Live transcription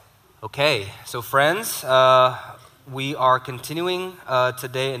Okay, so friends, we are continuing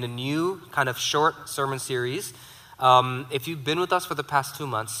today in a new kind of short sermon series. If you've been with us for the past 2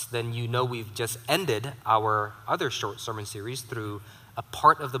 months, then you know we've just ended our other short sermon series through a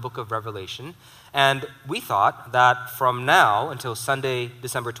part of the book of Revelation. And we thought that from now until Sunday,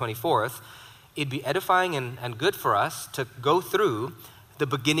 December 24th, it'd be edifying and good for us to go through the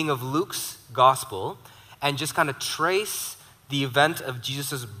beginning of Luke's gospel and just kind of trace the event of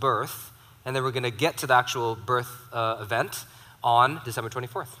Jesus' birth, and then we're going to get to the actual birth event on December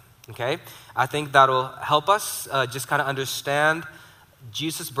 24th, okay? I think that'll help us just kind of understand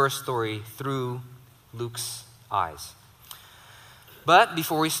Jesus' birth story through Luke's eyes. But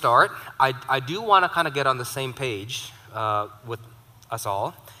before we start, I do want to kind of get on the same page with us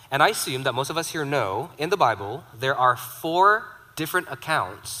all, and I assume that most of us here know, in the Bible, there are 4 different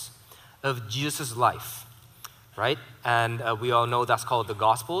accounts of Jesus' life. Right? And we all know that's called the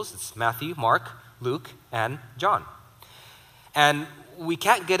Gospels. It's Matthew, Mark, Luke, and John. And we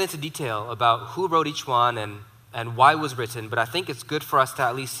can't get into detail about who wrote each one and why it was written, but I think it's good for us to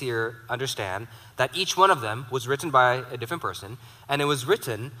at least here understand that each one of them was written by a different person, and it was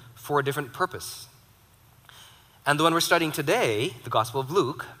written for a different purpose. And the one we're studying today, the Gospel of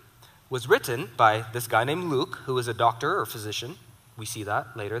Luke, was written by this guy named Luke, who is a doctor or physician. We see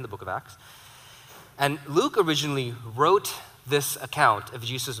that later in the book of Acts. And Luke originally wrote this account of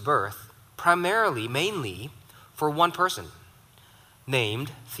Jesus' birth mainly for one person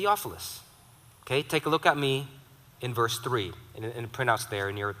named Theophilus. Okay, take a look at me in verse 3, and printouts there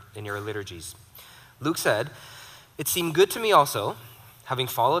in your liturgies. Luke said, "It seemed good to me also, having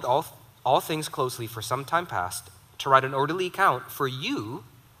followed all things closely for some time past, to write an orderly account for you,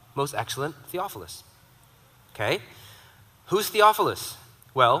 most excellent Theophilus." Okay, who's Theophilus?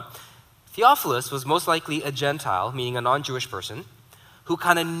 Well, Theophilus was most likely a Gentile, meaning a non-Jewish person, who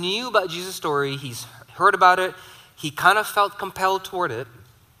kind of knew about Jesus' story. He's heard about it. He kind of felt compelled toward it.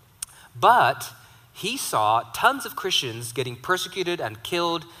 But he saw tons of Christians getting persecuted and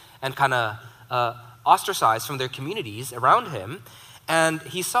killed and kind of ostracized from their communities around him. And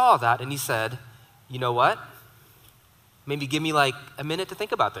he saw that and he said, you know what? Maybe give me like a minute to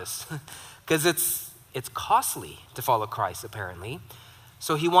think about this. Because it's costly to follow Christ, apparently.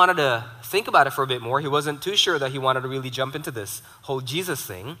 So he wanted to think about it for a bit more. He wasn't too sure that he wanted to really jump into this whole Jesus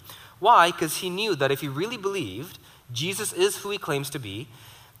thing. Why? Because he knew that if he really believed Jesus is who he claims to be,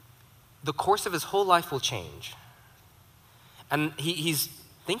 the course of his whole life will change. And he's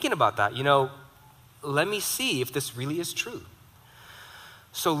thinking about that. Let me see if this really is true.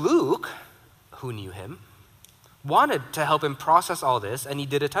 So Luke, who knew him, wanted to help him process all this, and he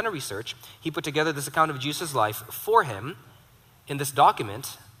did a ton of research. He put together this account of Jesus' life for him in this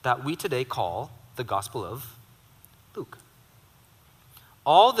document that we today call the Gospel of Luke.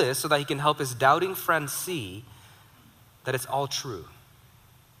 All this so that he can help his doubting friends see that it's all true,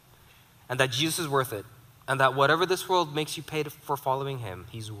 and that Jesus is worth it, and that whatever this world makes you pay for following him,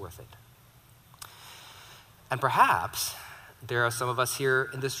 he's worth it. And perhaps there are some of us here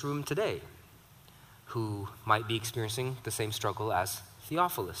in this room today who might be experiencing the same struggle as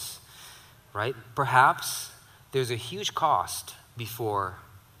Theophilus, right? Perhaps there's a huge cost before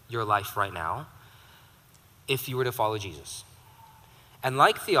your life right now if you were to follow Jesus. And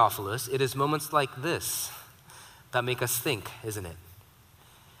like Theophilus, it is moments like this that make us think, isn't it?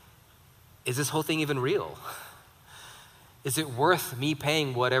 Is this whole thing even real? Is it worth me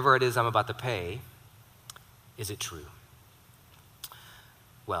paying whatever it is I'm about to pay? Is it true?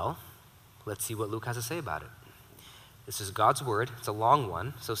 Well, let's see what Luke has to say about it. This is God's word. It's a long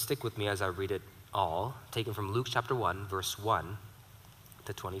one, so stick with me as I read it all, taken from Luke chapter 1, verse 1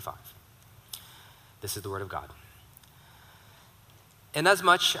 to 25. This is the word of God.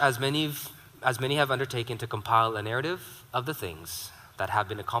 "Inasmuch as many have undertaken to compile a narrative of the things that have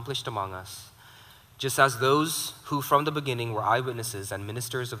been accomplished among us, just as those who from the beginning were eyewitnesses and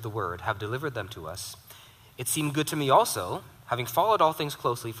ministers of the word have delivered them to us, it seemed good to me also, having followed all things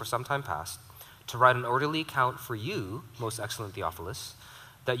closely for some time past, to write an orderly account for you, most excellent Theophilus,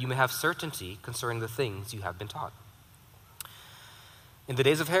 that you may have certainty concerning the things you have been taught. In the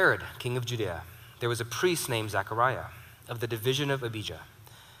days of Herod, king of Judea, there was a priest named Zechariah, of the division of Abijah,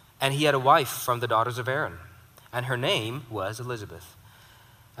 and he had a wife from the daughters of Aaron, and her name was Elizabeth.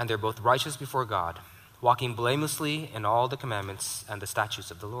 And they're both righteous before God, walking blamelessly in all the commandments and the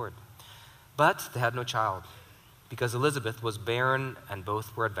statutes of the Lord. But they had no child, because Elizabeth was barren and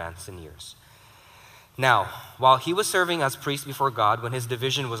both were advanced in years. Now, while he was serving as priest before God when his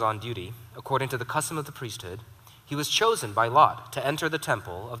division was on duty, according to the custom of the priesthood, he was chosen by lot to enter the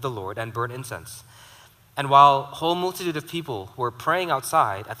temple of the Lord and burn incense. And while a whole multitude of people were praying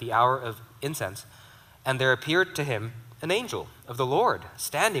outside at the hour of incense, and there appeared to him an angel of the Lord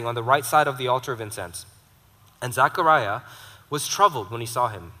standing on the right side of the altar of incense. And Zechariah was troubled when he saw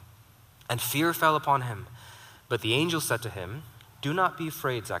him, and fear fell upon him. But the angel said to him, "Do not be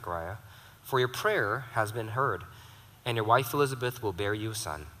afraid, Zechariah, for your prayer has been heard, and your wife Elizabeth will bear you a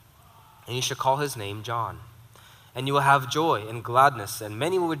son, and you shall call his name John. And you will have joy and gladness, and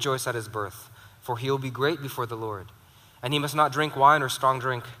many will rejoice at his birth, for he will be great before the Lord. And he must not drink wine or strong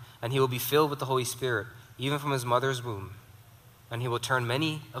drink, and he will be filled with the Holy Spirit, even from his mother's womb. And he will turn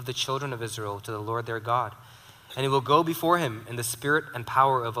many of the children of Israel to the Lord their God. And he will go before him in the spirit and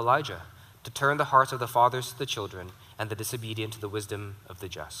power of Elijah, to turn the hearts of the fathers to the children, and the disobedient to the wisdom of the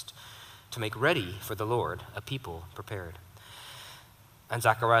just, to make ready for the Lord a people prepared." And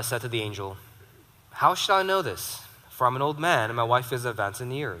Zechariah said to the angel, "How shall I know this? For I'm an old man, and my wife is advanced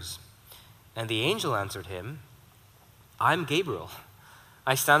in years." And the angel answered him, "I'm Gabriel.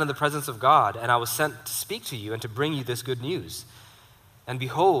 I stand in the presence of God, and I was sent to speak to you and to bring you this good news. And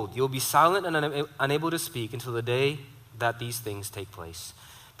behold, you'll be silent and unable to speak until the day that these things take place,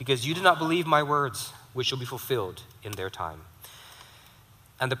 because you do not believe my words, which shall be fulfilled in their time."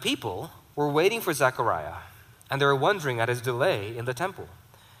 And the people were waiting for Zechariah, and they were wondering at his delay in the temple.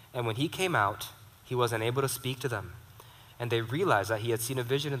 And when he came out, he was unable to speak to them. And they realized that he had seen a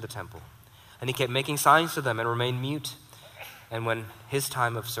vision in the temple. And he kept making signs to them and remained mute. And when his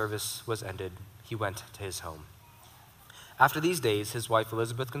time of service was ended, he went to his home. After these days, his wife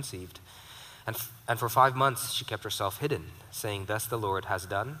Elizabeth conceived, and for 5 months she kept herself hidden, saying, "Thus the Lord has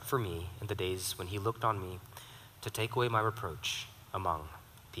done for me in the days when he looked on me to take away my reproach among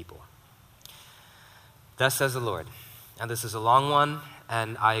people." Thus says the Lord. And this is a long one,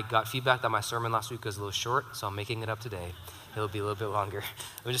 and I got feedback that my sermon last week was a little short, so I'm making it up today. It'll be a little bit longer.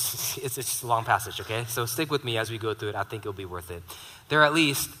 It's just a long passage, okay? So stick with me as we go through it. I think it'll be worth it. There are at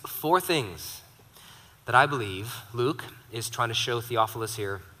least 4 things that I believe Luke is trying to show Theophilus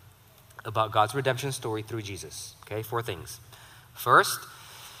here about God's redemption story through Jesus, okay? 4 things. First,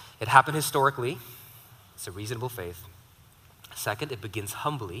 it happened historically. It's a reasonable faith. Second, it begins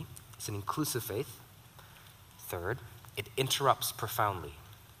humbly. It's an inclusive faith. Third, it interrupts profoundly.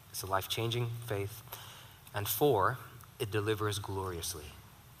 It's a life-changing faith. And 4, it delivers gloriously.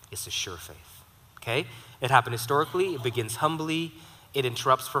 It's a sure faith, okay? It happened historically, it begins humbly, it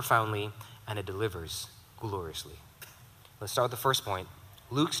interrupts profoundly, and it delivers gloriously. Let's start with the first point.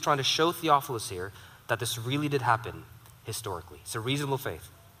 Luke's trying to show Theophilus here that this really did happen historically. It's a reasonable faith.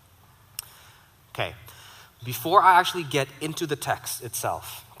 Okay, before I actually get into the text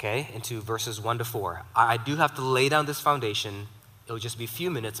itself, okay, into verses 1 to 4, I do have to lay down this foundation. It'll just be a few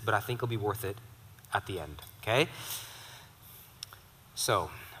minutes, but I think it'll be worth it at the end, okay?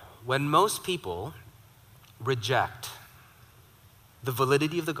 So, when most people reject the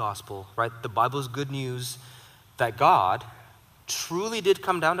validity of the gospel, right, the Bible's good news that God truly did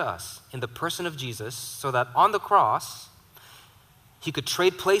come down to us in the person of Jesus so that on the cross, he could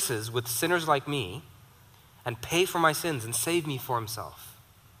trade places with sinners like me and pay for my sins and save me for himself,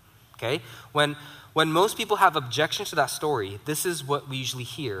 okay? When most people have objections to that story, this is what we usually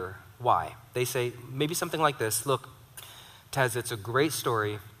hear. Why? They say maybe something like this: "Look, Tez, it's a great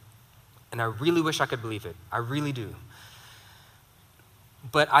story, and I really wish I could believe it. I really do.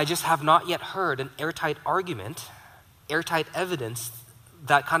 But I just have not yet heard an airtight argument, airtight evidence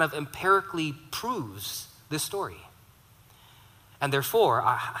that kind of empirically proves this story. And therefore,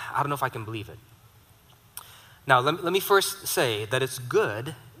 I don't know if I can believe it." Now, let me first say that it's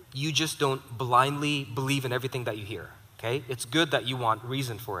good you just don't blindly believe in everything that you hear, okay? It's good that you want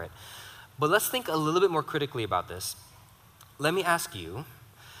reason for it. But let's think a little bit more critically about this. Let me ask you,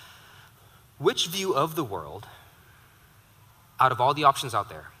 which view of the world, out of all the options out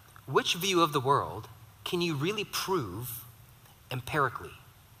there, which view of the world can you really prove empirically?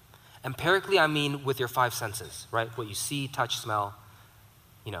 Empirically, I mean with your 5 senses, right? What you see, touch, smell,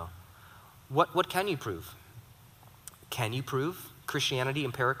 What can you prove? Can you prove Christianity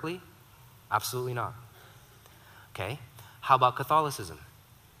empirically? Absolutely not. Okay, how about Catholicism?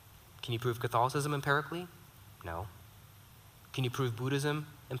 Can you prove Catholicism empirically? No. Can you prove Buddhism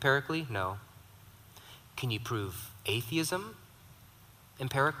empirically? No. Can you prove atheism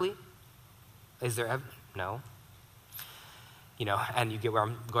empirically? Is there no. And you get where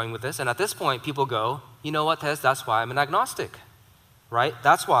I'm going with this. And at this point, people go, "You know what, Tez, that's why I'm an agnostic," right?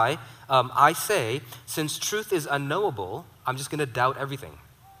 That's why I say, since truth is unknowable, I'm just going to doubt everything.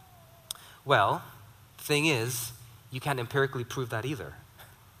 Well, the thing is, you can't empirically prove that either.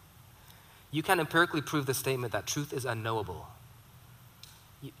 You can't empirically prove the statement that truth is unknowable.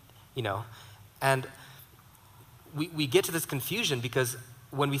 And we get to this confusion because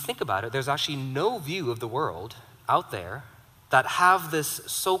when we think about it, there's actually no view of the world out there that have this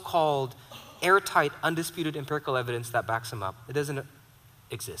so-called airtight, undisputed empirical evidence that backs them up. It doesn't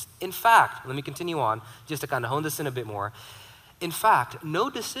exist. In fact, let me continue on just to kind of hone this in a bit more. In fact, no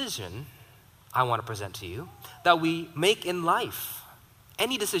decision I want to present to you that we make in life,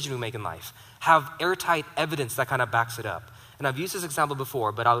 any decision we make in life, have airtight evidence that kind of backs it up. And I've used this example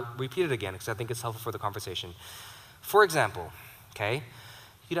before, but I'll repeat it again because I think it's helpful for the conversation. For example, okay,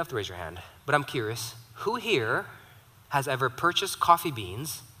 you'd have to raise your hand, but I'm curious, who here has ever purchased coffee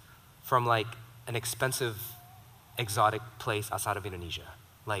beans from like an expensive, exotic place outside of Indonesia?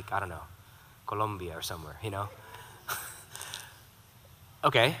 Like, I don't know, Colombia or somewhere, you know?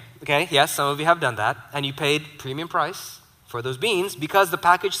 Okay, yes, some of you have done that, and you paid premium price for those beans because the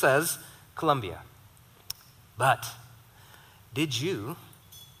package says Colombia. But did you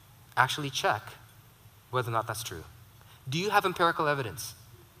actually check whether or not that's true? Do you have empirical evidence?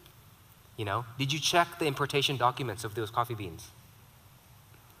 You know, did you check the importation documents of those coffee beans?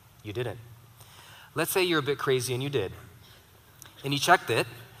 You didn't. Let's say you're a bit crazy and you did. And you checked it,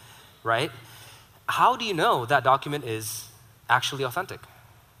 right? How do you know that document is actually authentic?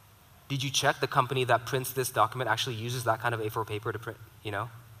 Did you check the company that prints this document actually uses that kind of A4 paper to print, you know?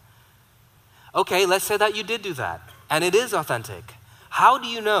 Okay, let's say that you did do that, and it is authentic. How do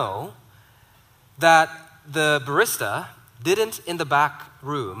you know that the barista didn't, in the back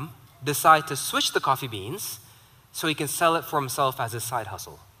room, decide to switch the coffee beans so he can sell it for himself as his side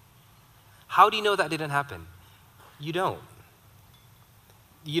hustle? How do you know that didn't happen? You don't.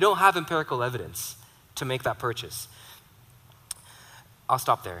 You don't have empirical evidence to make that purchase. I'll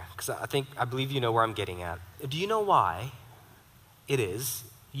stop there because I believe you know where I'm getting at. Do you know why it is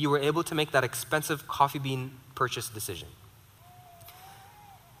you were able to make that expensive coffee bean purchase decision?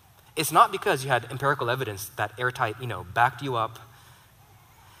 It's not because you had empirical evidence that airtight, you know, backed you up.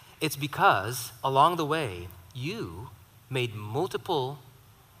 It's because along the way, you made multiple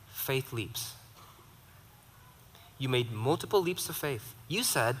faith leaps. You made multiple leaps of faith. You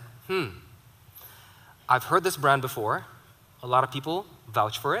said, I've heard this brand before. A lot of people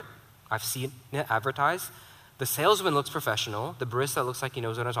vouch for it. I've seen it advertised. The salesman looks professional. The barista looks like he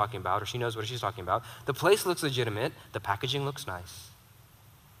knows what I'm talking about, or she knows what she's talking about. The place looks legitimate. The packaging looks nice.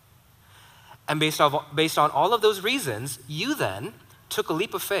 And based on all of those reasons, you then took a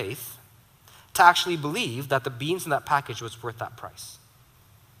leap of faith to actually believe that the beans in that package was worth that price.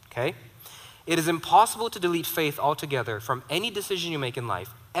 Okay? It is impossible to delete faith altogether from any decision you make in life.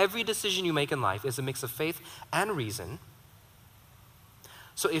 Every decision you make in life is a mix of faith and reason.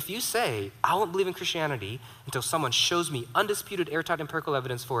 So if you say, I won't believe in Christianity until someone shows me undisputed, airtight, empirical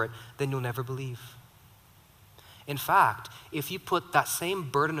evidence for it, then you'll never believe. In fact, if you put that same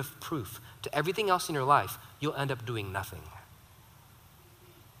burden of proof to everything else in your life, you'll end up doing nothing.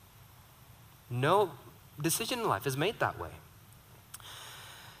 No decision in life is made that way.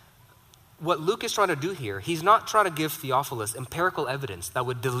 What Luke is trying to do here, he's not trying to give Theophilus empirical evidence that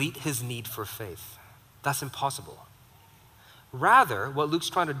would delete his need for faith. That's impossible. Rather, what Luke's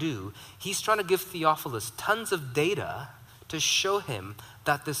trying to do, he's trying to give Theophilus tons of data to show him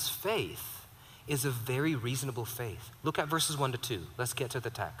that this faith is a very reasonable faith. Look at verses 1 to 2. Let's get to the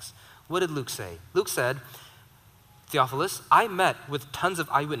text. What did Luke say? Luke said, Theophilus, I met with tons of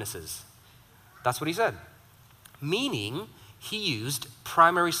eyewitnesses. That's what he said. Meaning, he used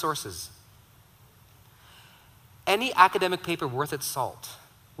primary sources. Any academic paper worth its salt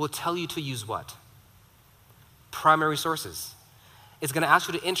will tell you to use what? Primary sources. It's going to ask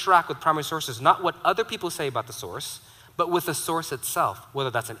you to interact with primary sources, not what other people say about the source, but with the source itself, whether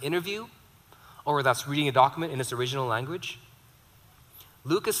that's an interview or whether that's reading a document in its original language.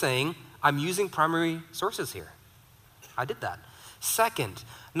 Luke is saying, I'm using primary sources here. I did that. Second,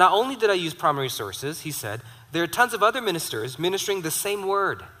 not only did I use primary sources, he said, there are tons of other ministers ministering the same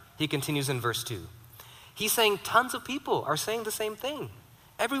word. He continues in verse 2. He's saying tons of people are saying the same thing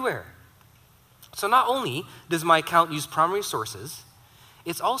everywhere. So not only does my account use primary sources,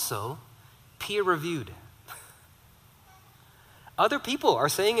 it's also peer-reviewed. Other people are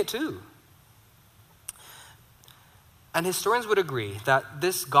saying it too. And historians would agree that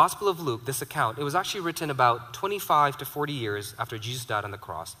this Gospel of Luke, this account, it was actually written about 25 to 40 years after Jesus died on the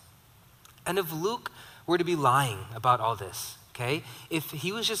cross. And if Luke were to be lying about all this, okay, if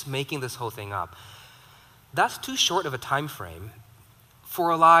he was just making this whole thing up, that's too short of a time frame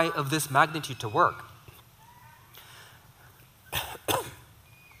for a lie of this magnitude to work.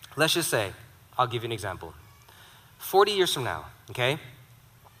 Let's just say, I'll give you an example. 40 years from now, okay?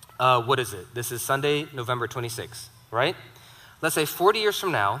 What is it? This is Sunday, November 26th, right? Let's say 40 years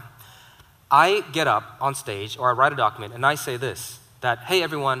from now, I get up on stage or I write a document and I say this, that, hey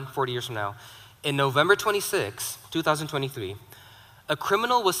everyone, 40 years from now, in November 26, 2023, a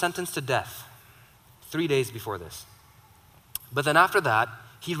criminal was sentenced to death 3 days before this. But then after that,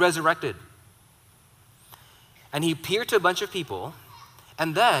 he resurrected. And he appeared to a bunch of people,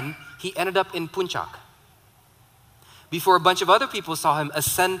 and then he ended up in Puncak before a bunch of other people saw him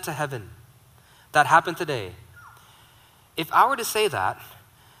ascend to heaven. That happened today. If I were to say that,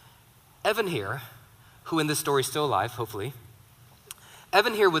 Evan here, who in this story is still alive, hopefully,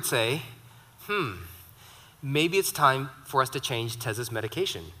 Evan here would say, maybe it's time for us to change Tez's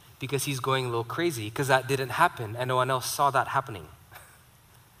medication because he's going a little crazy because that didn't happen and no one else saw that happening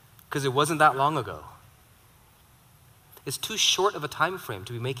because it wasn't that long ago. It's too short of a time frame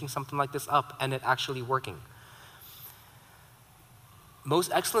to be making something like this up and it actually working. Most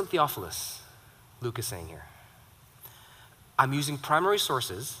excellent Theophilus, Luke is saying here. I'm using primary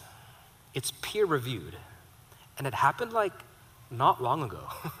sources, it's peer reviewed, and it happened like not long ago.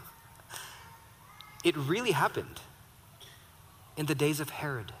 It really happened in the days of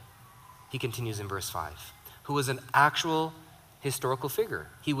Herod, he continues in verse 5, who was an actual historical figure.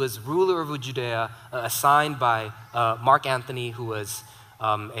 He was ruler of Judea, assigned by Mark Antony, who was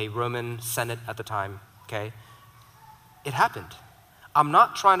a Roman Senate at the time, okay? It happened. I'm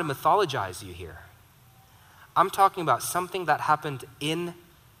not trying to mythologize you here. I'm talking about something that happened in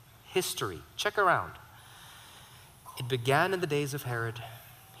history. Check around. It began in the days of Herod,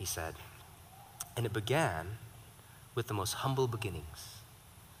 he said, and it began with the most humble beginnings.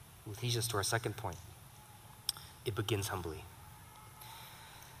 Which leads us to our second point. It begins humbly.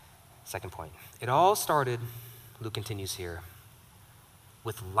 Second point. It all started, Luke continues here,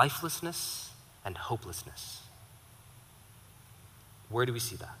 with lifelessness and hopelessness. Where do we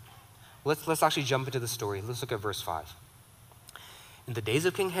see that? Let's actually jump into the story. Let's look at verse 5. In the days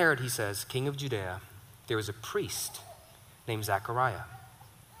of King Herod, he says, king of Judea, there was a priest named Zachariah.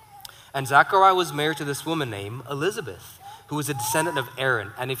 And Zachariah was married to this woman named Elizabeth, who was a descendant of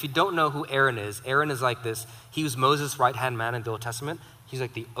Aaron. And if you don't know who Aaron is like this. He was Moses' right-hand man in the Old Testament. He's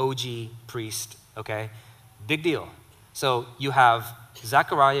like the OG priest, okay? Big deal. So you have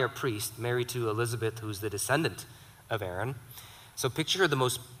Zachariah, a priest, married to Elizabeth, who's the descendant of Aaron. So picture the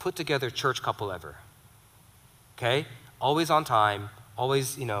most put-together church couple ever, okay? Always on time,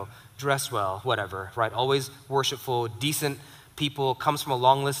 always, dressed well, whatever, right? Always worshipful, decent people, comes from a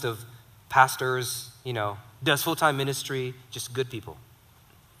long list of pastors, does full-time ministry, just good people.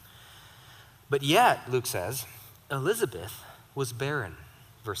 But yet, Luke says, Elizabeth was barren,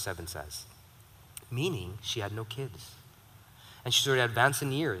 verse 7 says, meaning she had no kids. And she's already advanced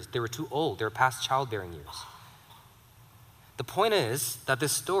in years. They were too old. They were past childbearing years. The point is that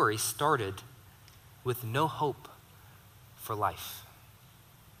this story started with no hope for life.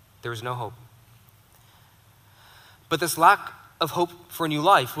 There was no hope. But this lack of hope for a new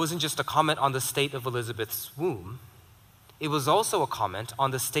life wasn't just a comment on the state of Elizabeth's womb. It was also a comment on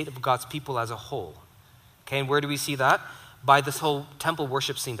the state of God's people as a whole. Okay, and where do we see that? By this whole temple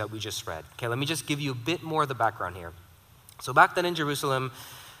worship scene that we just read. Okay, let me just give you a bit more of the background here. So back then in Jerusalem,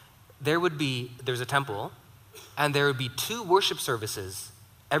 there's a temple, and there would be 2 worship services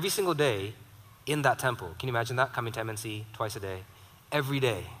every single day in that temple. Can you imagine that? Coming to MNC twice a day, every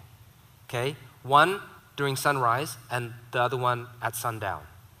day. Okay, one during sunrise and the other one at sundown.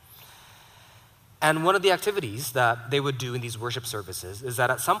 And one of the activities that they would do in these worship services is that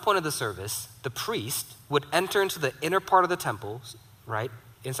at some point of the service, the priest would enter into the inner part of the temple, right,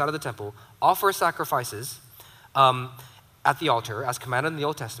 inside of the temple, offer sacrifices at the altar as commanded in the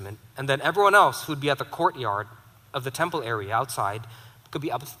Old Testament, and then everyone else who'd be at the courtyard of the temple area outside, could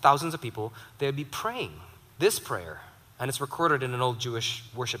be up to thousands of people, they would be praying this prayer, and it's recorded in an old Jewish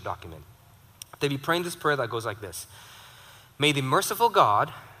worship document. They'd be praying this prayer that goes like this: May the merciful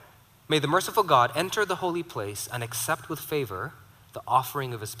God enter the holy place and accept with favor the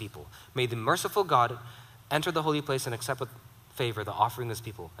offering of his people. May the merciful God enter the holy place and accept with favor the offering of his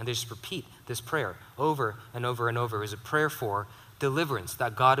people. And they just repeat this prayer over and over and over. It's a prayer for deliverance,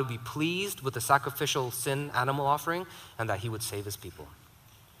 that God would be pleased with the sacrificial sin animal offering and that he would save his people.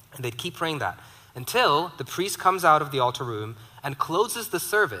 And they'd keep praying that until the priest comes out of the altar room and closes the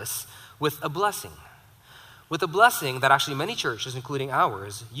service with a blessing. With a blessing that actually many churches, including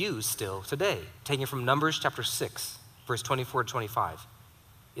ours, use still today, taken from Numbers chapter 6, verse 24 to 25.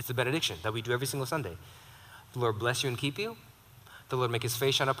 It's the benediction that we do every single Sunday. The Lord bless you and keep you. The Lord make his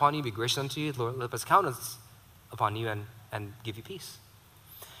face shine upon you, be gracious unto you. The Lord lift his countenance upon you and give you peace.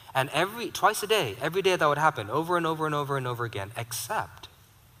 And twice a day, every day that would happen, over and over and over and over again, except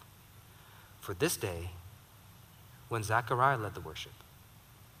for this day when Zechariah led the worship.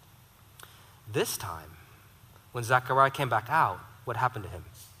 This time, when Zechariah came back out, what happened to him?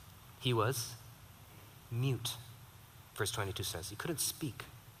 He was mute, verse 22 says. He couldn't speak.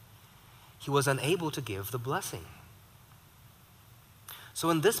 He was unable to give the blessing. So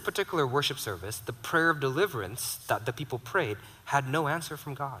in this particular worship service, the prayer of deliverance that the people prayed had no answer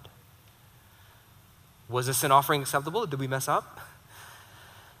from God. Was the sin offering acceptable? Did we mess up?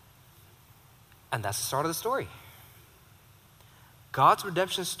 And that's the start of the story. God's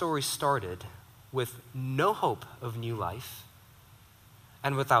redemption story started with no hope of new life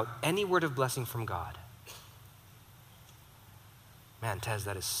and without any word of blessing from God. Man, Tez,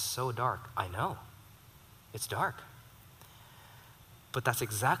 that is so dark. I know. It's dark. But that's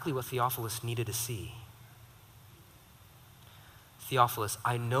exactly what Theophilus needed to see. Theophilus,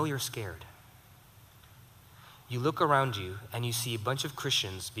 I know you're scared. You look around you and you see a bunch of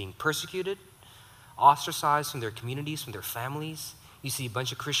Christians being persecuted, ostracized from their communities, from their families. You see a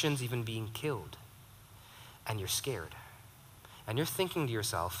bunch of Christians even being killed. And you're scared. And you're thinking to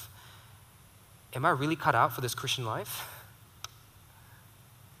yourself, am I really cut out for this Christian life?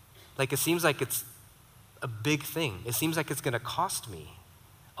 Like, it seems like it's a big thing. It seems like it's going to cost me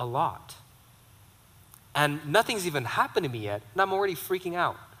a lot. And nothing's even happened to me yet, and I'm already freaking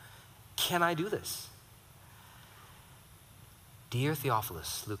out. Can I do this? Dear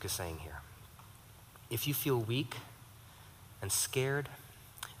Theophilus, Luke is saying here, if you feel weak and scared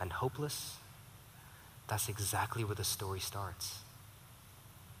and hopeless, that's exactly where the story starts.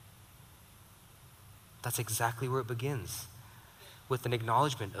 That's exactly where it begins, with an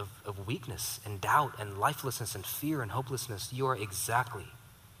acknowledgement of weakness and doubt and lifelessness and fear and hopelessness. You are exactly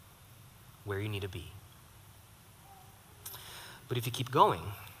where you need to be. But if you keep going,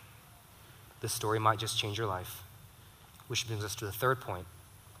 this story might just change your life. Which brings us to the third point.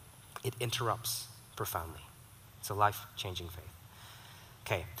 It interrupts profoundly. It's a life-changing faith.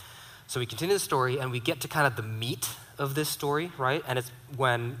 Okay, so we continue the story and we get to kind of the meat of this story, right? And it's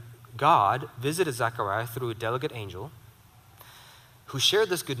when God visited Zechariah through a delegate angel who shared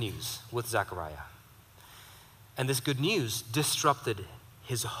this good news with Zechariah. And this good news disrupted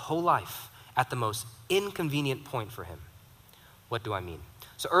his whole life at the most inconvenient point for him. What do I mean?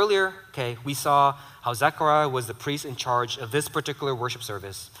 So earlier, we saw how Zechariah was the priest in charge of this particular worship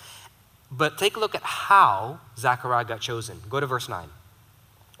service. But take a look at how Zechariah got chosen. Go to verse 9.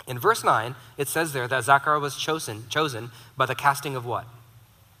 In verse 9, it says there that Zechariah was chosen by the casting of what?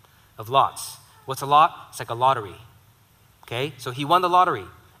 Of lots. What's a lot? It's like a lottery. Okay, so he won the lottery,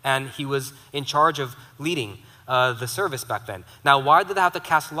 and he was in charge of leading the service back then. Now, why did they have to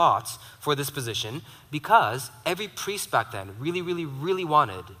cast lots for this position? Because every priest back then really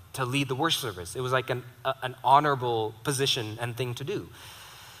wanted to lead the worship service. It was like an honorable position and thing to do.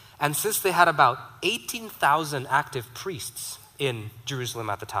 And since they had about 18,000 active priests in Jerusalem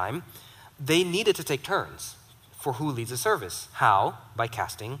at the time, they needed to take turns for who leads the service. How? By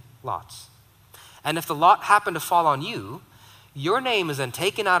casting lots. And if the lot happened to fall on you, your name is then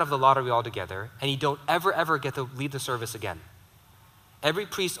taken out of the lottery altogether, and you don't ever get to lead the service again. Every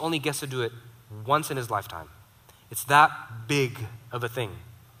priest only gets to do it once in his lifetime. It's that big of a thing.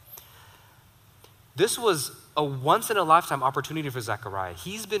 This was a once-in-a-lifetime opportunity for Zechariah.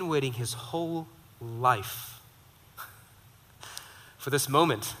 He's been waiting his whole life for this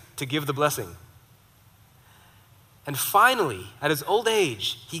moment to give the blessing. And finally, at his old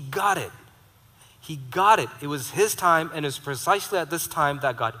age, he got it. He got it. It was his time, and it was precisely at this time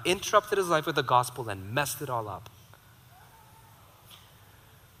that God interrupted his life with the gospel and messed it all up.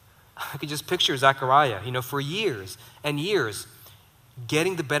 I could just picture Zechariah, for years and years,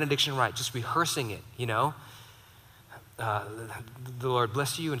 getting the benediction right, just rehearsing it, The Lord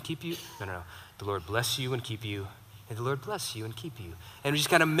bless you and keep you. No. The Lord bless you and keep you. And the Lord bless you and keep you. And we just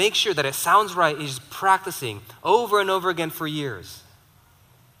kind of make sure that it sounds right. He's just practicing over and over again for years.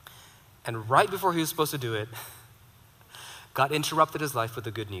 And right before he was supposed to do it, God interrupted his life with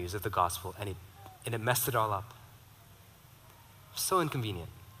the good news of the gospel, and it messed it all up. So inconvenient.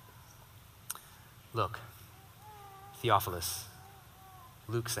 Look, Theophilus,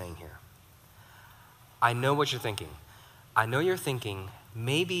 Luke's saying here, I know what you're thinking. I know you're thinking,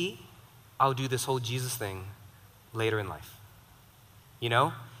 maybe I'll do this whole Jesus thing later in life.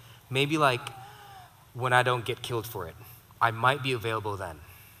 Maybe like when I don't get killed for it, I might be available then.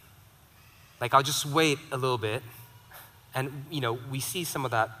 Like, I'll just wait a little bit. And, we see some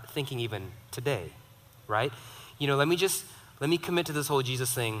of that thinking even today, right? Let me commit to this whole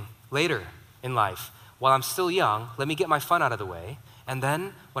Jesus thing later in life. While I'm still young, let me get my fun out of the way. And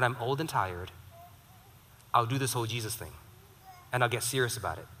then when I'm old and tired, I'll do this whole Jesus thing. And I'll get serious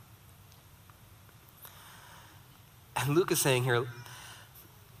about it. And Luke is saying here,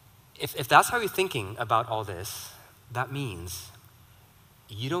 if that's how you're thinking about all this, that means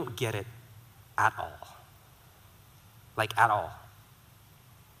you don't get it at all. Like at all.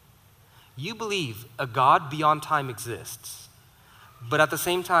 You believe a God beyond time exists, but at the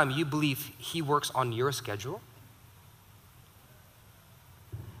same time, you believe he works on your schedule.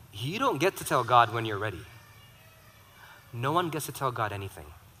 You don't get to tell God when you're ready. No one gets to tell God anything.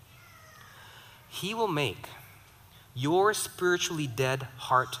 He will make your spiritually dead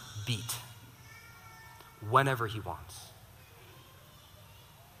heart beat whenever he wants.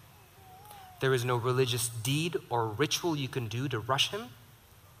 There is no religious deed or ritual you can do to rush him,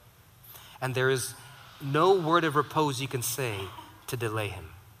 and there is no word of repose you can say to delay him.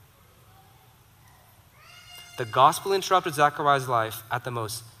 The gospel interrupted Zechariah's life at the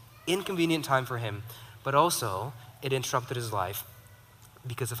most inconvenient time for him, but also it interrupted his life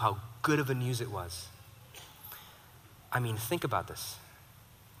because of how good of a news it was. I mean, think about this.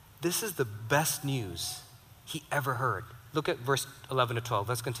 This is the best news he ever heard. Look at verse 11 to 12.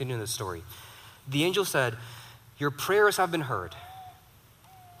 Let's continue in the story. The angel said, "Your prayers have been heard."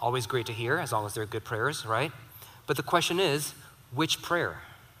 Always great to hear, as long as they're good prayers, right? But the question is, which prayer?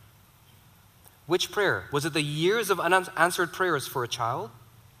 Which prayer? Was it the years of unanswered prayers for a child?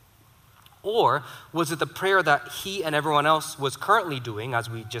 Or was it the prayer that he and everyone else was currently doing, as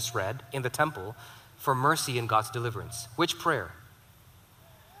we just read, in the temple, for mercy and God's deliverance? Which prayer?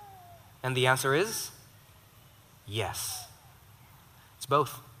 And the answer is yes. It's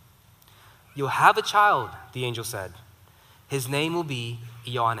both. You'll have a child, the angel said. His name will be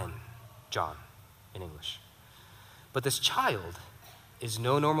Ioannin, John in English. But this child is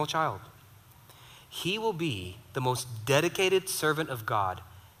no normal child. He will be the most dedicated servant of God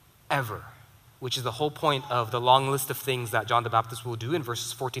ever, which is the whole point of the long list of things that John the Baptist will do in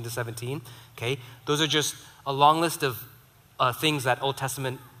verses 14 to 17. Okay, those are just a long list of things that Old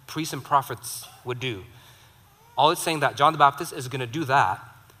Testament priests and prophets would do. All it's saying that John the Baptist is going to do that,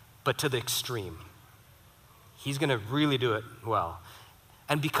 but to the extreme. He's going to really do it well.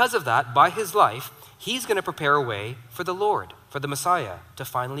 And because of that, by his life, he's going to prepare a way for the Lord, for the Messiah to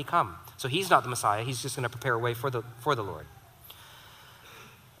finally come. So he's not the Messiah, he's just going to prepare a way for the Lord.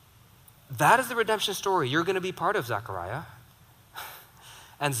 That is the redemption story you're going to be part of, Zechariah.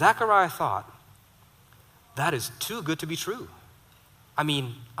 And Zechariah thought, that is too good to be true. I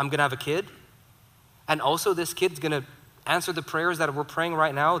mean, I'm going to have a kid, and also this kid's going to answer the prayers that we're praying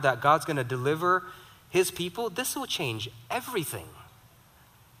right now, that God's going to deliver his people. This will change everything.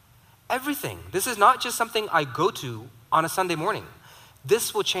 Everything. This is not just something I go to on a Sunday morning.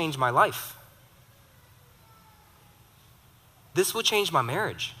 This will change my life. This will change my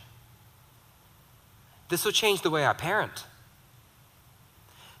marriage. This will change the way I parent.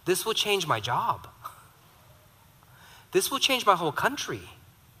 This will change my job. This will change my whole country.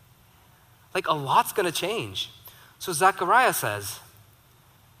 Like, a lot's going to change. So Zechariah says,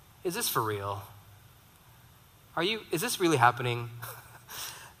 is this for real? Is this really happening?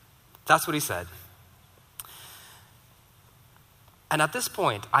 That's what he said. And at this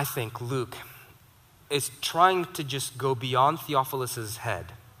point, I think Luke is trying to just go beyond Theophilus'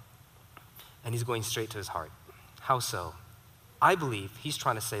 head, and he's going straight to his heart. How so? I believe he's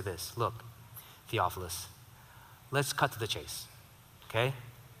trying to say this. Look, Theophilus, let's cut to the chase, okay?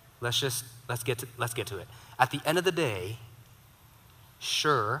 Let's get to it. At the end of the day,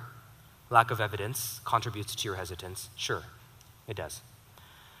 sure, lack of evidence contributes to your hesitance. Sure, it does.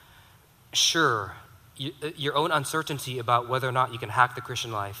 Sure, your own uncertainty about whether or not you can hack the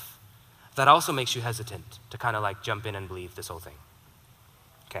Christian life, that also makes you hesitant to kind of like jump in and believe this whole thing.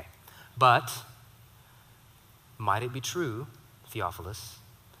 Okay, but might it be true, Theophilus,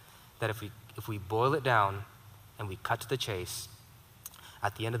 that if we boil it down and we cut to the chase,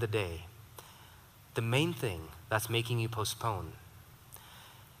 at the end of the day, the main thing that's making you postpone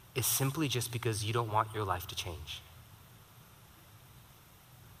is simply just because you don't want your life to change.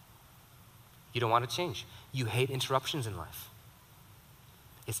 You don't want to change. You hate interruptions in life.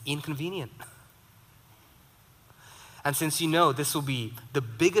 It's inconvenient. And since you know this will be the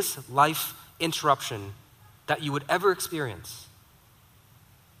biggest life interruption that you would ever experience,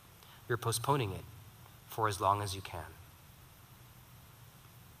 you're postponing it for as long as you can.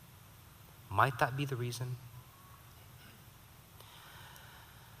 Might that be the reason?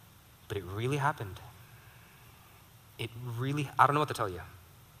 But it really happened. I don't know what to tell you.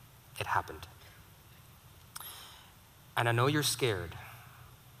 It happened. And I know you're scared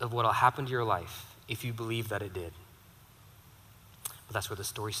of what will happen to your life if you believe that it did. But that's where the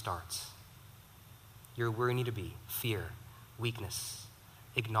story starts. You're where you need to be. Fear, weakness,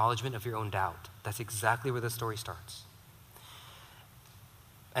 acknowledgement of your own doubt. That's exactly where the story starts.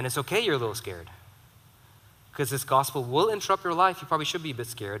 And it's okay you're a little scared, because this gospel will interrupt your life. You probably should be a bit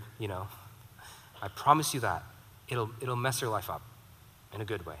scared, I promise you that. It'll mess your life up in a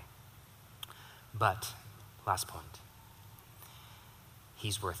good way. But, last point,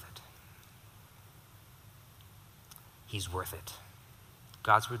 he's worth it. He's worth it.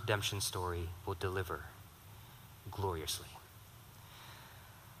 God's redemption story will deliver gloriously.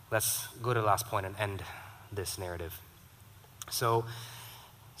 Let's go to the last point and end this narrative. So,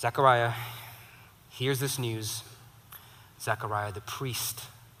 Zechariah hears this news. Zechariah, the priest,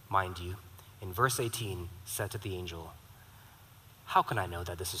 mind you, in verse 18, said to the angel, "How can I know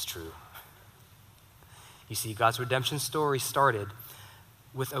that this is true?" You see, God's redemption story started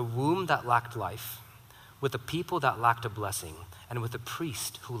with a womb that lacked life, with a people that lacked a blessing, and with a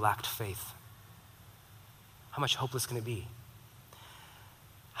priest who lacked faith. How much hopeless can it be?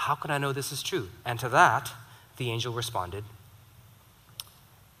 How can I know this is true? And to that, the angel responded,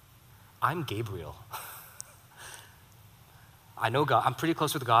 "I'm Gabriel." I know God. I'm pretty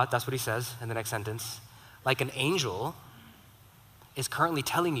close with God. That's what he says in the next sentence. Like an angel is currently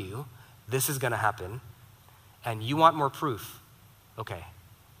telling you this is going to happen, and you want more proof. Okay.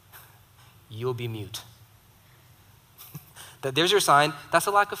 You'll be mute. There's your sign. That's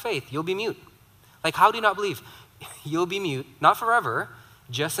a lack of faith. You'll be mute. Like, how do you not believe? You'll be mute, not forever,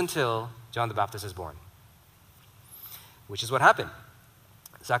 just until John the Baptist is born. Which is what happened.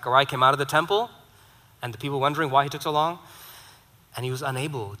 Zechariah came out of the temple, and the people wondering why he took so long, and he was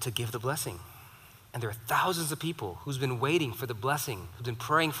unable to give the blessing. And there are thousands of people who's been waiting for the blessing, who've been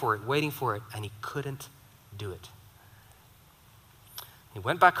praying for it, waiting for it, and he couldn't do it. He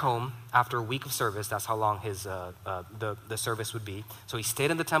went back home after a week of service. That's how long his the service would be. So he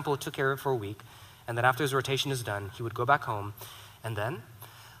stayed in the temple, took care of it for a week, and then after his rotation is done, he would go back home, and then,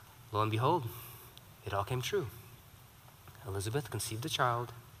 lo and behold, it all came true. Elizabeth conceived a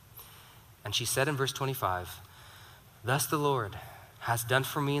child, and she said in verse 25, "Thus the Lord has done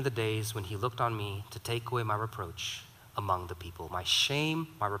for me in the days when he looked on me to take away my reproach among the people. My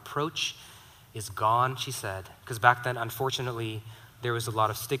shame, my reproach is gone," she said, because back then, unfortunately, there was a lot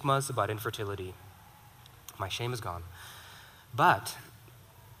of stigmas about infertility. My shame is gone. But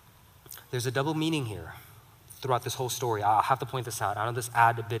there's a double meaning here throughout this whole story. I'll have to point this out. I know this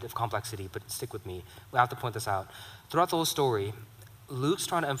adds a bit of complexity, but stick with me. We have to point this out. Throughout the whole story, Luke's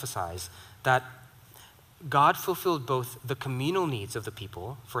trying to emphasize that God fulfilled both the communal needs of the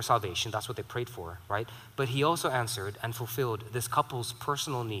people for salvation, that's what they prayed for, right? But he also answered and fulfilled this couple's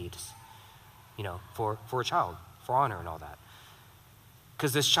personal needs, for a child, for honor and all that.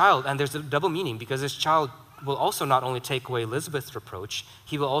 Because this child, and there's a double meaning, because this child will also not only take away Elizabeth's reproach,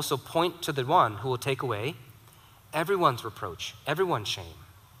 he will also point to the one who will take away everyone's reproach, everyone's shame.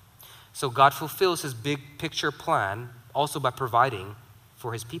 So God fulfills his big picture plan also by providing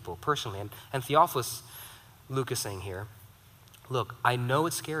for his people personally. And Theophilus, Luke is saying here, look, I know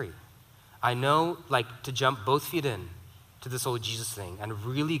it's scary. I know, to jump both feet in to this whole Jesus thing and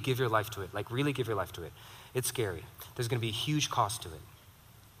really give your life to it, really give your life to it. It's scary. There's going to be a huge cost to it.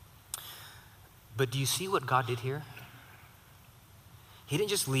 But do you see what God did here? He didn't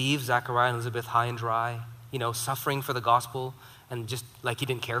just leave Zechariah and Elizabeth high and dry, suffering for the gospel and just he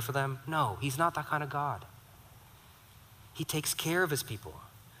didn't care for them. No, he's not that kind of God. He takes care of his people,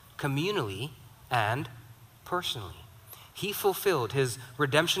 communally and personally. He fulfilled his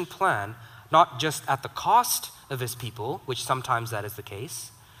redemption plan, not just at the cost of his people, which sometimes that is the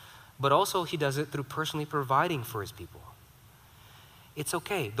case, but also he does it through personally providing for his people. It's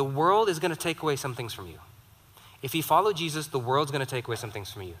okay. The world is going to take away some things from you. If you follow Jesus, the world's going to take away some things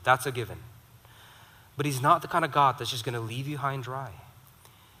from you. That's a given. But he's not the kind of God that's just going to leave you high and dry.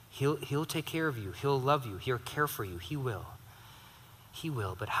 He'll take care of you. He'll love you. He'll care for you. He will. He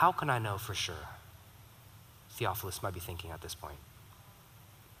will. But how can I know for sure? Theophilus might be thinking at this point.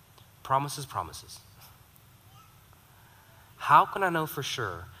 Promises, promises. How can I know for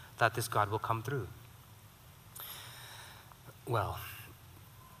sure that this God will come through? Well,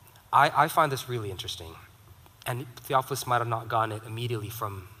 I find this really interesting. And Theophilus might have not gotten it immediately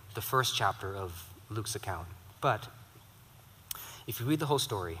from the first chapter of Luke's account. But if you read the whole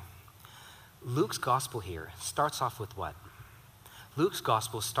story, Luke's gospel here starts off with what? Luke's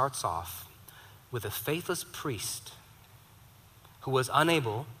gospel starts off with a faithless priest who was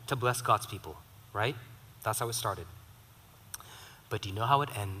unable to bless God's people, right? That's how it started. But do you know how it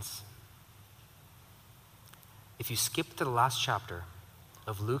ends? If you skip to the last chapter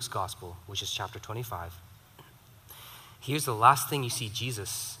of Luke's gospel, which is chapter 25, here's the last thing you see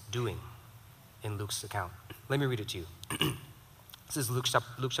Jesus doing in Luke's account. Let me read it to you. This is Luke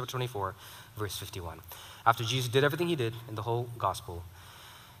chapter 24, verse 51. After Jesus did everything he did in the whole gospel,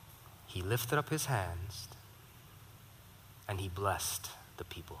 he lifted up his hands and he blessed the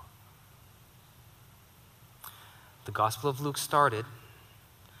people. The Gospel of Luke started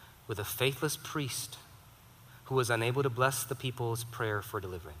with a faithless priest who was unable to bless the people's prayer for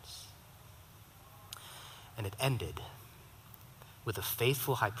deliverance. And it ended with a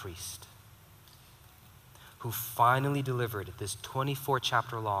faithful high priest who finally delivered this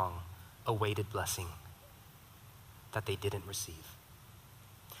 24-chapter long awaited blessing that they didn't receive.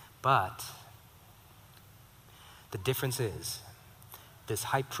 But the difference is, this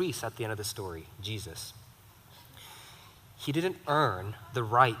high priest at the end of the story, Jesus, he didn't earn the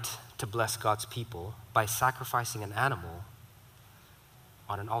right to bless God's people by sacrificing an animal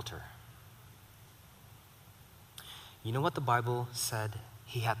on an altar. You know what the Bible said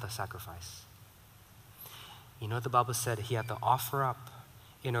he had to sacrifice? You know what the Bible said he had to offer up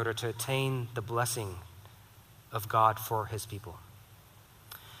in order to attain the blessing of God for his people?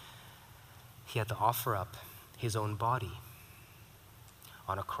 He had to offer up his own body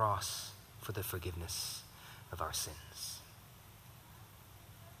on a cross for the forgiveness of our sins.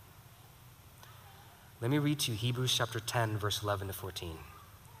 Let me read to you Hebrews chapter 10, verse 11 to 14.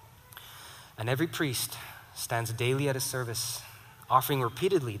 And every priest stands daily at his service, offering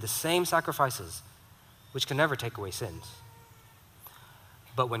repeatedly the same sacrifices, which can never take away sins.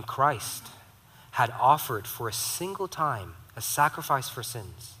 But when Christ had offered for a single time a sacrifice for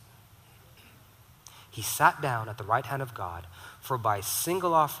sins, he sat down at the right hand of God, for by a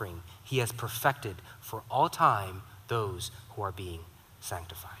single offering he has perfected for all time those who are being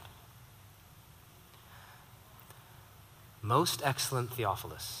sanctified. Most excellent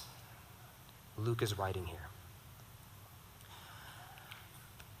Theophilus, Luke is writing here.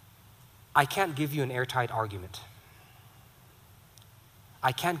 I can't give you an airtight argument.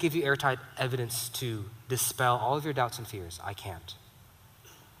 I can't give you airtight evidence to dispel all of your doubts and fears. I can't.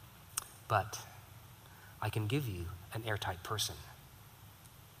 But I can give you an airtight person,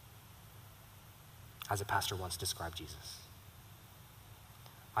 as a pastor once described Jesus.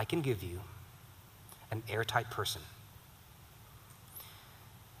 I can give you an airtight person,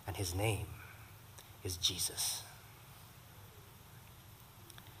 and his name is Jesus.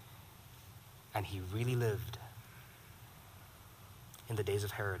 And he really lived in the days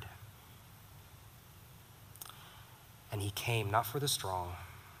of Herod. And he came not for the strong.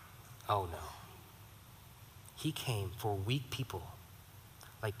 Oh no. He came for weak people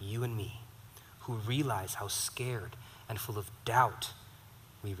like you and me who realize how scared and full of doubt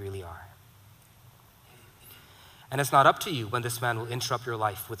we really are. And it's not up to you when this man will interrupt your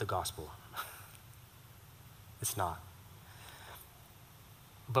life with the gospel. It's not.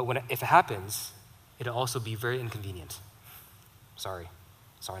 But if it happens, it'll also be very inconvenient. Sorry,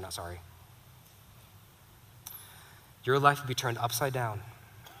 not sorry. Your life will be turned upside down,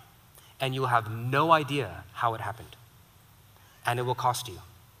 and you'll have no idea how it happened. And it will cost you.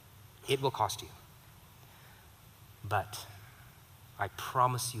 It will cost you. But I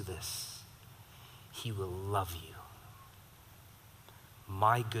promise you this, he will love you.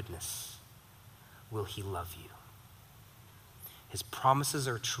 My goodness, will he love you. His promises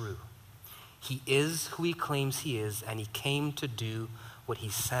are true. He is who he claims he is, and he came to do what he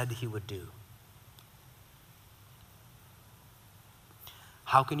said he would do.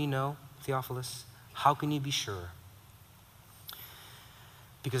 How can you know, Theophilus? How can you be sure?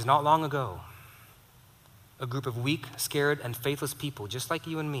 Because not long ago, a group of weak, scared, and faithless people, just like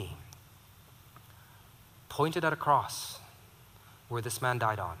you and me, pointed at a cross where this man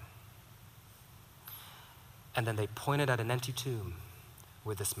died on. And then they pointed at an empty tomb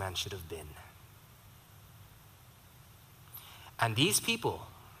where this man should have been. And these people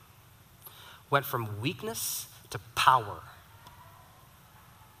went from weakness to power.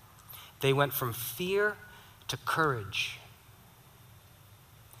 They went from fear to courage.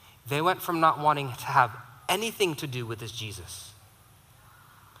 They went from not wanting to have anything to do with this Jesus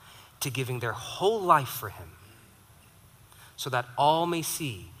to giving their whole life for him so that all may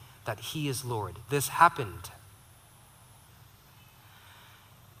see that he is Lord. This happened.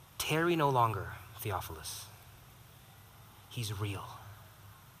 Tarry no longer, Theophilus. He's real.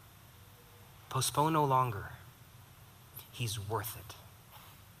 Postpone no longer. He's worth it.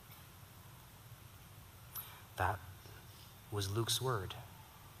 That was Luke's word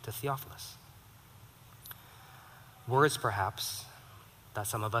to Theophilus. Words, perhaps, that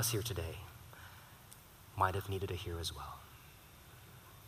some of us here today might have needed to hear as well.